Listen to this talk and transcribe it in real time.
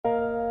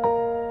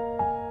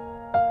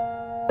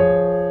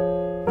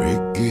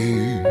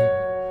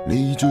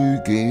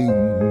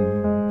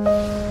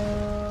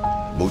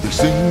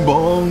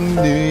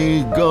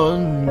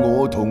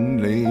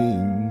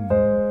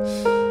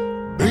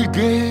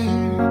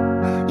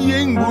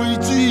竟會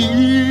知，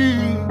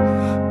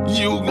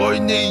要愛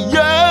你一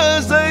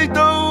世到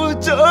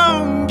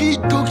終結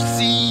局是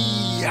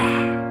啊！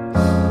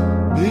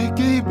比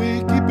基比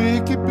基比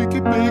基比基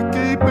比基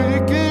比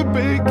基比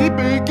基比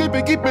基比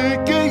基比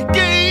基基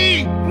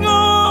愛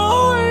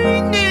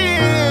你，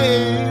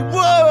哇！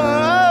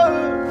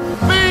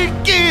比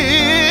基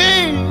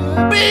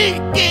比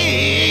基。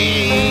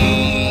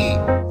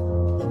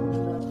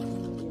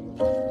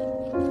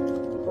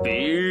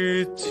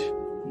Bitch,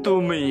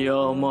 তুমি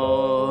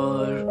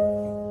আমার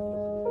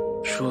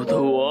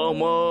শুধু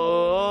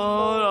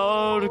আমার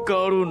আর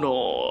কারো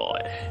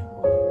নয়।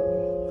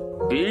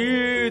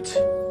 বিচ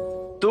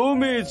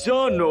তুমি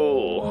জানো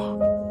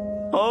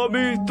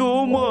আমি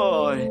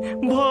তোমায়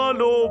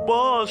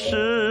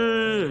ভালোবাসি।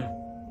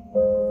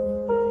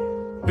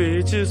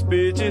 Bitches,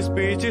 bitches,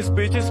 bitches,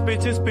 bitches,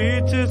 bitches,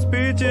 bitches,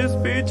 bitches,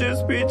 bitches,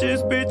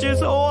 bitches, bitches,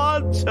 ও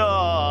আচ্ছা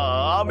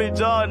আমি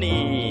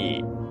জানি।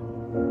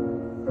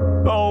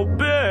 Oh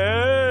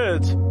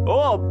bitch,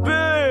 oh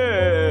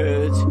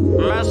bitch,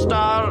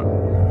 Master.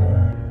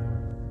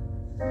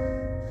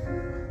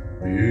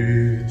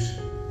 Bitch,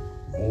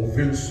 vou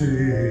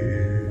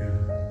vencer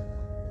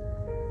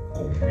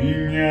com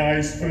minha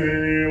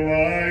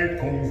estrela e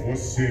com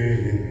você.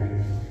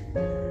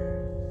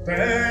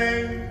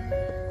 Tem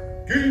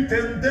que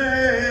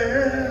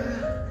entender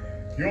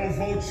que eu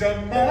vou te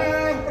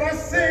amar pra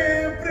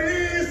sempre,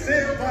 cê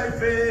vai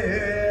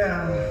ver.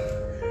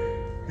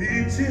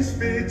 Bitches,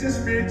 bitches,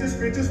 bitches,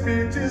 bitches,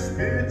 bitches,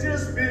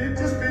 bitches,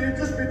 bitches,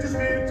 bitches, bitches,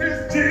 bitches,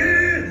 te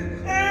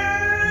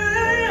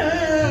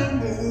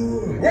amo.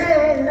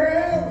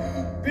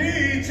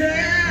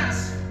 Bitches,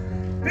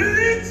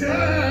 bitches.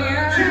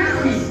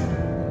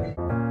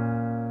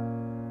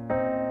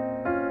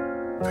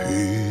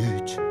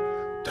 Bitch,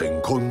 te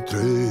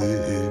encontré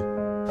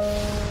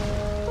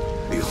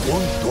y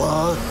junto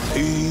a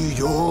ti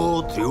yo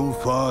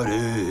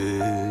triunfaré.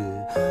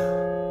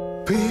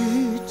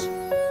 Bitch,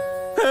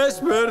 es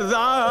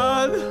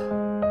verdad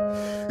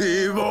y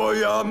voy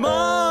a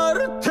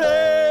amarte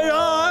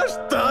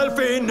hasta el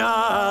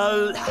final.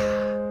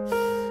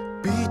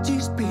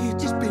 Bitches,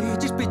 bitches,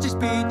 bitches, bitches,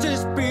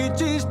 bitches,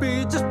 bitches,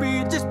 bitches,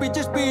 bitches,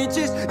 bitches,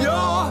 bitches,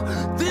 yo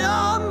te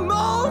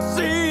amo,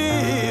 sí.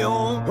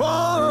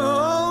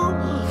 Oh,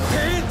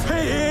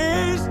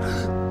 bitches,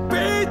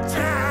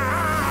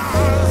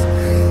 bitches.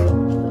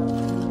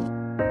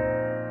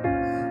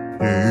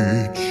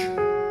 Bitch,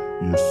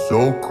 you're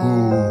so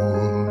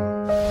cool.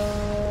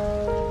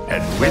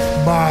 And with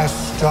my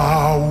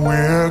star,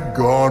 we're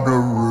gonna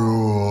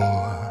rule.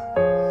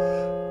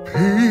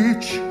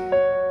 Peach,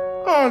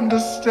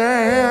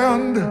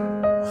 understand,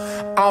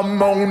 I'm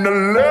gonna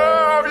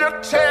love you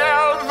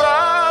till the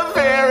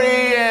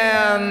very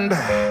end.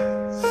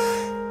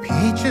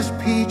 Peaches,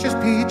 peaches,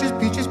 peaches,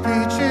 peaches,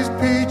 peaches,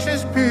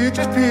 peaches,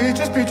 peaches,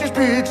 peaches, peaches,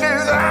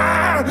 peaches.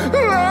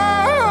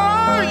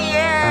 Oh,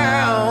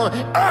 yeah.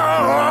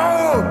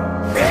 Oh,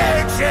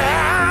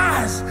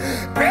 peaches,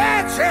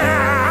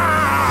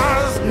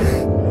 peaches.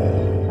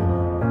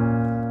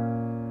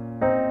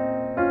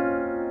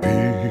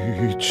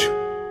 Peach,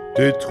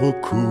 t'es trop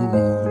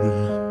cool.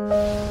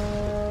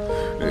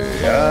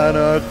 Et à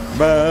notre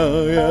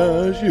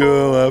mariage,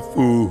 y'aura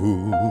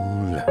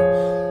foule.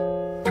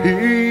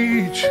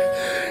 Peach,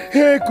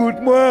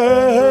 écoute-moi,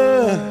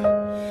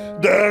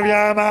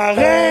 deviens ma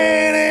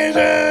reine et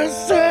je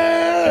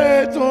serai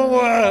ton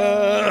roi.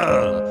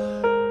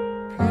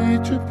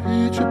 Peach,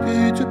 peach,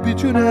 peach,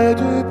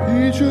 pitchounette,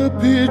 peach,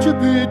 peach,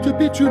 peach,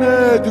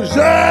 pitchounette,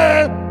 je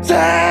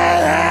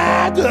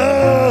t'adore.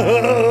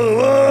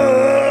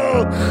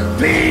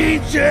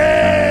 Peach,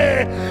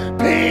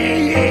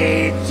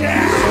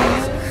 peaches.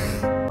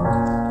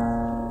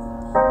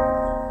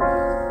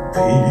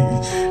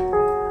 Peach,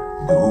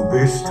 du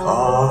bist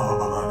toll.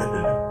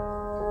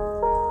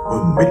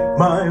 Und mit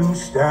meinem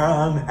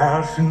Stern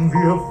herrschen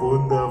wir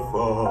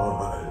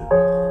wundervoll.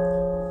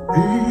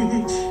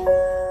 Peach,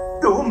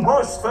 du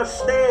musst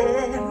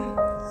verstehen,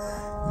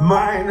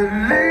 meine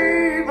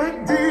Liebe,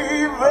 die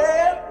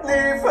wird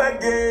nie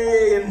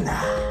vergehen.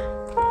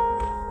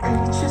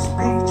 Peaches,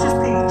 peaches,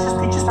 peaches,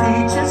 peaches,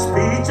 peaches,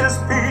 peaches,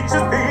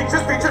 peaches,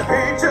 peaches, peaches,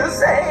 peaches,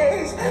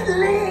 ich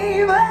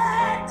liebe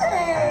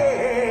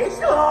dich.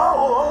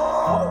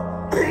 Oh,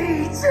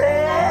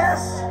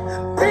 peaches,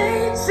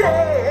 peaches.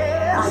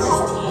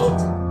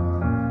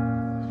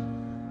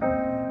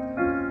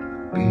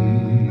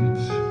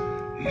 Peach,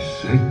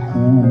 isso é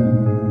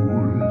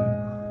cool.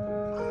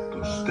 Tu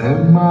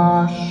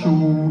stemmas så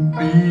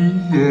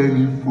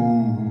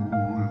beautiful.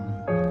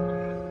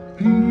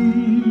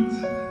 Peach,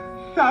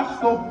 θα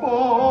στο πω,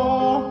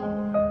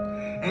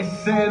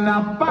 εσένα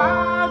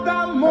πάντα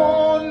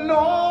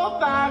μόνο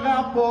θα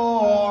αγαπώ.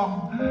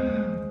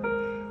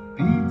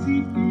 Πίτσι,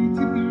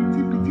 πίτσι,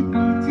 πίτσι, πίτσι,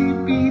 πίτσι,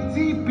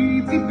 πίτσι,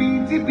 πίτσι,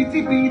 πίτσι,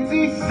 πίτσι,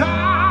 πίτσι, σ'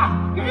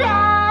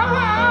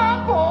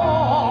 αγαπώ.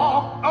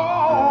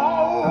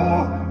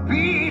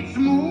 Πίτς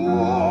μου,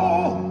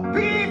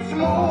 πίτς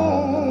μου.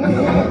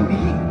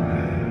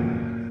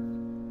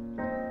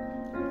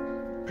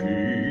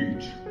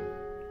 Peach,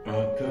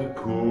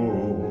 atacou.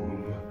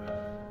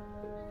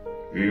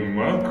 I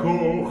ma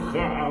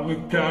kochał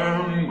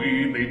tam i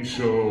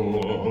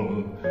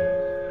czol.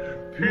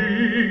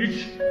 Pić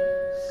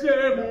se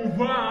mu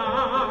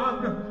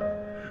van,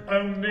 a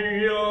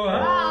nio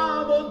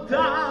amo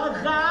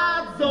tacha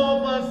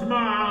sowas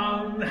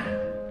man.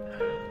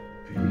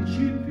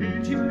 Pici,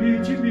 pici,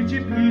 pici, pici,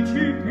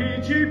 pici,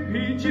 pici,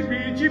 pici,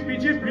 pici,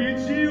 pici,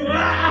 pici,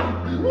 wow,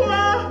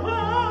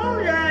 wow,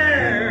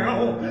 yeah,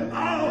 oh,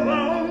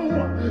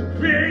 oh,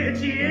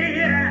 pici,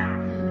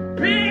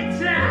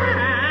 pici.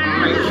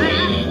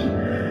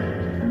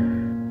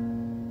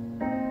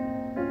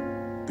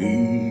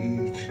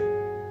 Beach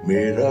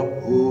made up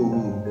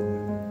wood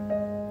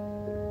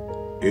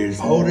is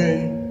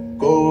holding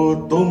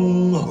go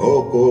tung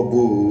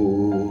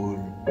hokobur.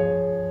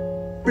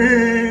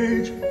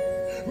 Beach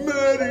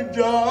Mary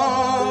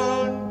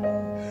John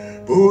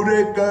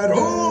pure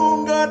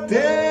karunga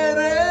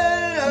tere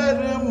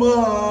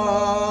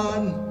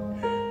arman.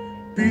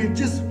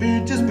 Peaches,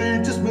 peaches,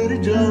 peaches, Mary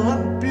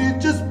John.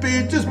 Peaches,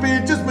 peaches,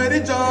 peaches, Mary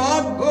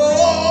John.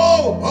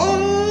 Oh,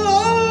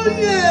 oh,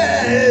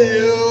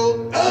 yeah.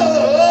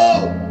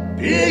 Oh,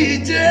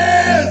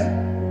 peaches,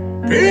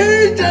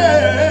 peaches.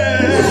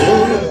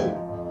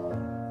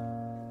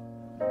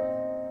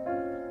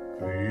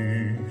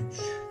 Peach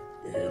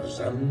is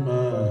a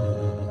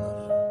mar.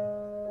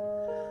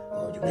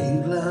 Och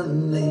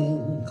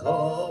blandning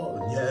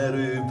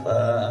konjerupar.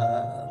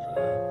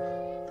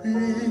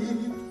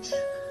 Peach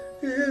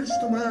is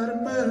de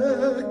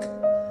marmek.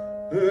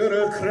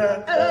 Örekra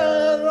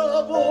era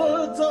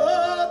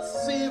voltat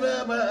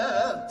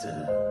sivemet.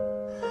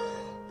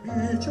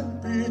 Picha,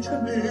 picha,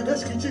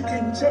 midas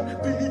kichikincha.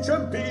 Picha,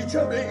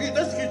 picha,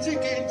 midas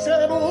kichikincha.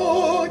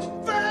 Muj,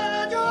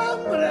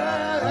 vajamrat.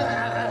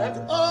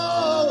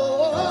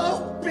 Oh,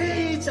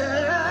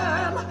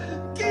 picham,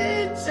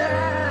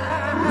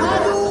 kincham.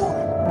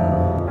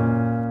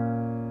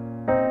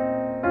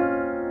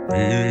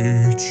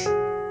 Peach,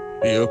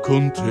 io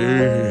con te.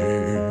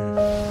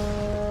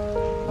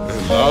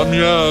 La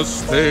mia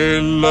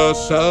stella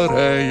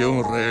sarei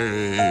un re.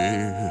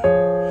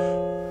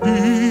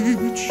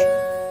 Peach,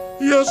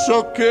 io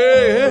so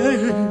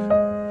che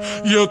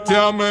io ti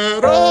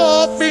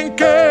amerò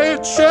finché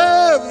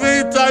c'è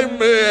vita in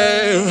me.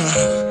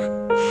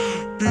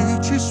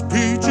 Peaches,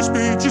 peaches,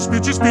 peaches,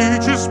 peaches,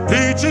 peaches,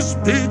 peaches,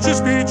 peaches,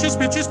 peaches,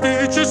 peaches,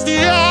 peaches,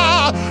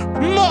 yeah,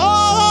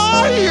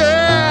 more,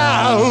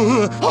 yeah,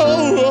 oh,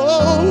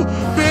 oh,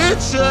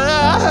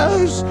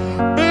 peaches,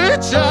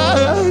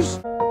 peaches.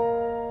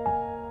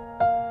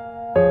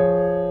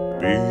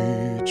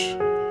 Peach,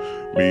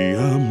 mi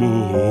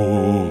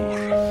amor,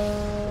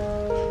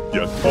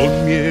 ya con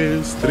mi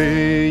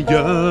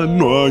estrella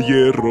no hay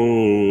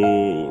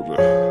error.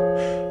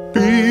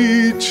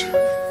 Peach,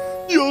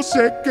 yo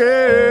sé que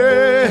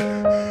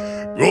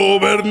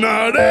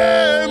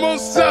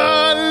gobernaremos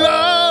al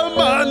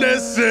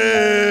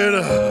amanecer.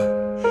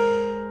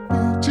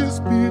 Peaches,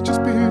 peaches,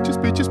 peaches,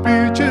 peaches,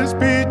 peaches,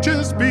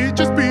 peaches,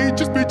 peaches,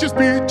 peaches, peaches,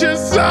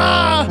 peaches,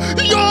 ah,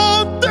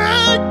 yo te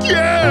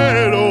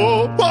quiero.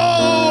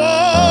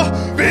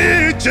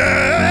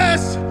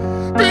 Peaches,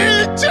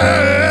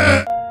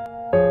 peaches.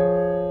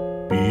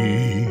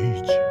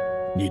 Peach，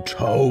 你超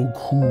酷，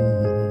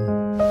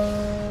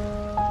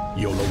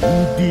有了无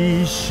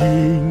敌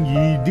心，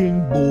一定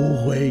不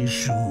会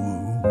输。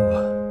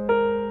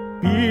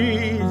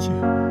Peach，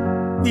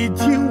 你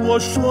听我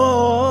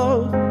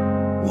说，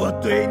我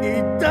对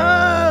你的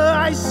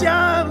爱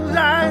像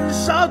燃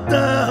烧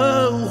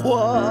的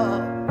火。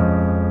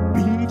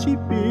Peachy,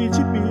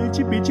 peachy,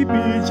 peachy, peachy,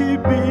 peachy,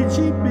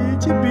 peachy,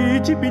 peachy,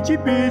 peachy, peachy,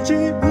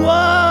 peachy， 我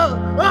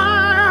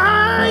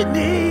爱你，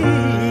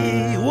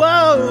哦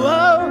哦，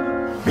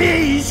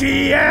比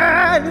起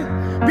呀，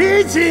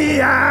比起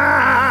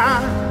呀。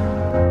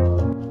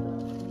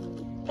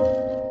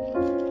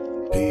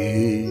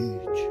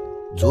Peach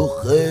تو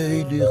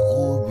خیلی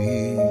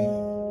خوبی،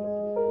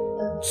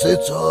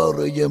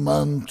 ستاره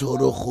من تو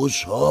رو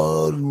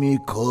خوشحال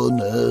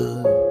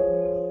میکنه.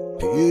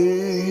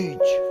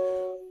 Peach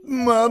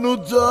منو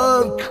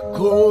درک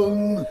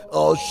کن،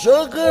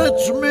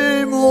 عاشقت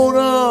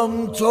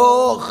میمونم تا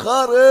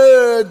آخر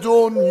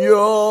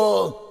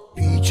دنیا.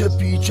 پیچه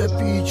پیچه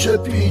پیچه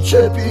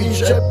پیچه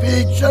پیچه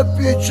پیچه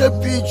پیچه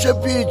پیچه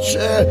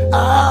پیچه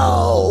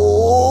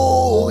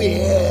آو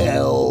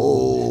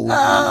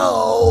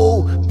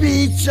آو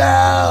پیچه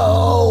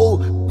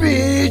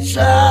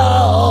پیچه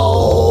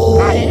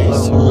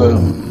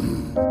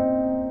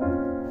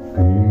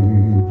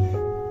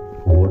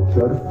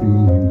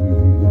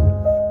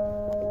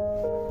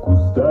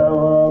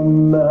Gustava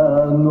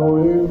mano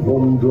i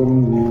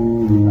vondomni.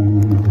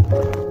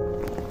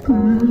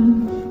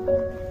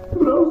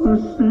 Proszę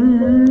ci,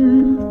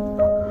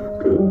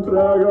 che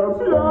traga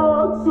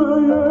piazza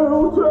eu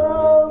te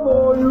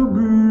voglio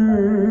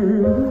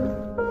bene.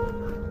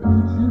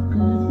 Pici,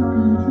 pici,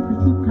 pici,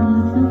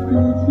 pici,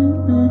 pici,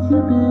 pici,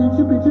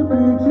 pici, pici,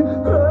 pici,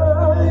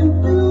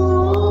 thank you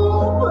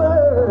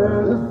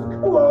best.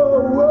 Whoa,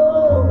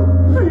 whoa,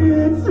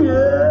 pici,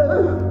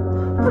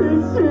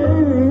 pici.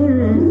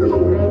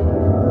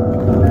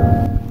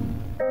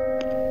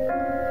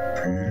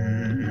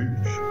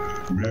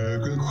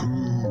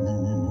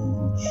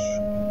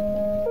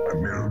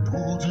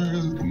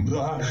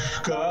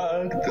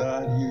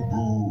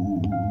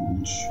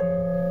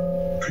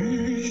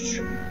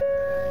 Пить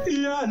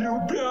я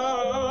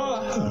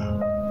любя,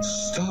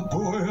 с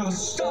тобой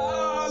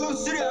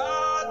останусь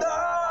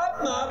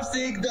рядом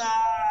навсегда.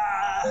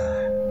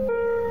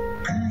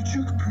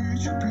 Пичик,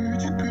 пичик,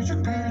 пичик, пичик,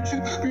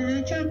 пичик,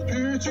 пичик,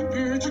 пичик,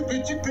 пичик,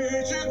 пичик,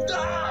 пичик,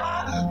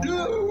 да,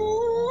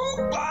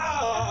 любовь,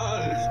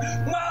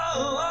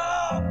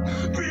 мало,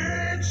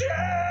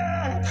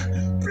 пичик,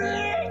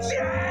 пичик.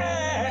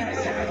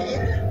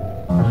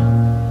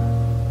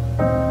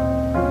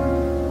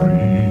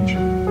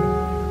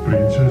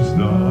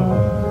 Princezna,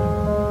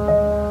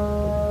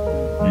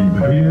 i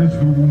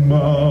hviezdu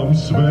mám,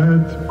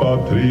 svet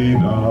patrí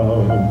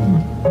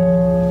nám.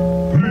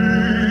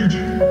 Príď,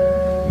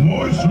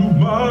 môj sľub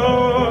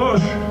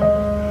máš,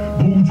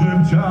 budem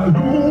ťa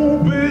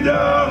ľúbiť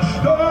až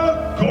do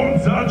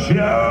konca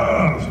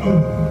čias.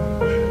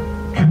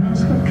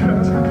 Kráska,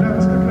 kráska,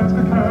 kráska,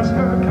 kráska,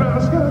 kráska,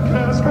 kráska,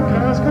 kráska,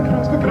 kráska,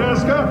 kráska,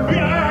 kráska,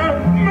 ja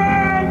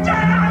mám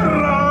ťa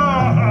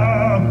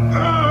rád.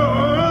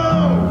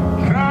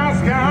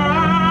 Kráska,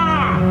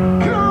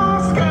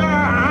 kráska.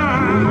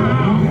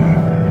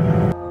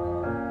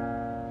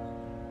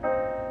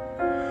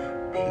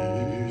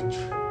 Peach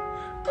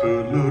เธอ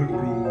เลิศ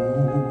รู้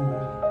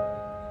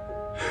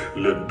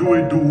และด้วย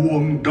ดว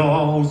งดา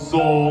วส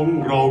อง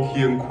เราเ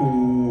คียง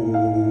คู่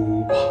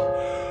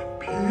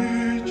พี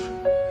ช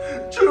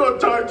เชื่อ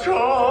ใจ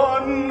ฉั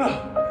น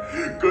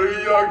ก็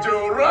อยากจะ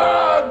รั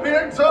กเพี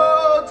ยงเธอ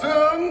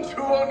ถึง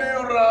ชั่วนิ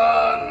รั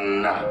น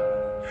ดร์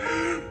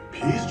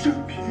พีช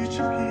พีช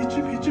พีช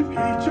พีช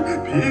พีช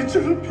พีช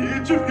พี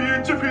ชพี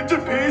ชพีช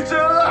พีช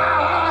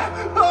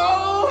โอ้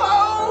โอ้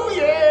เ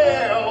ย่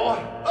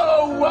โอ้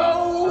โอ้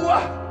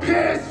พี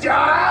ชจ้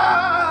า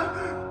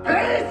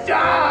พีช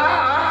จ้า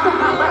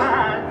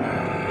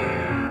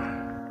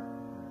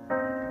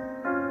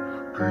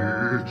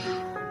Peach,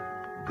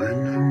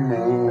 benim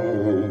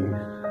ol,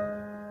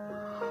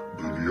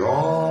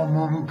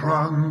 dünyamın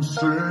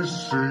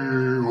prensesi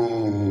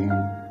ol.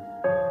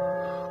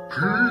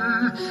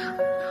 Peach,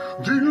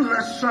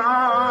 dinle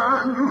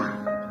sen,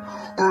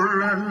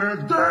 ölene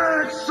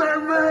dek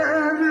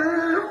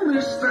severim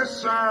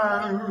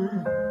istesen.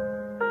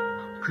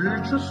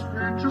 Peaches,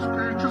 peaches,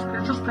 peaches,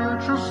 peaches,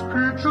 peaches,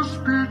 peaches,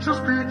 peaches,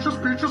 peaches,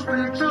 peaches,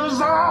 peaches,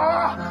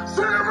 ah,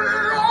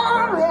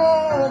 seviyorum.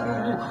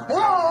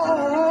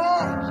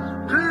 Oh,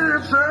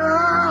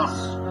 peaches,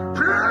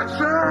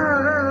 peaches.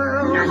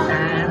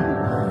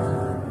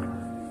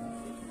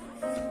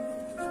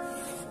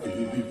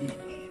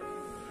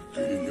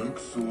 Ты як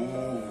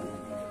сон,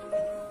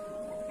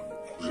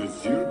 вже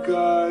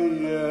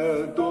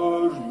сіркає,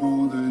 тож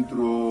буде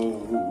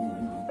трон.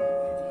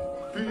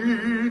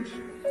 Піть,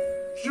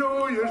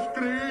 чуєш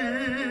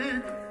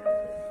крик,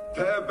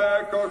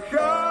 тебе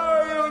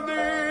кохаю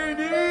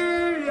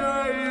нині,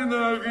 я і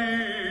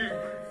навік.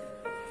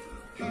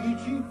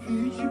 Пічі,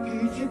 пічі,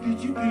 пічі,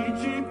 пічі,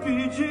 пічі,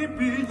 пічі,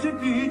 пічі,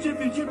 пічі,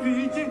 пічі,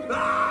 пічі,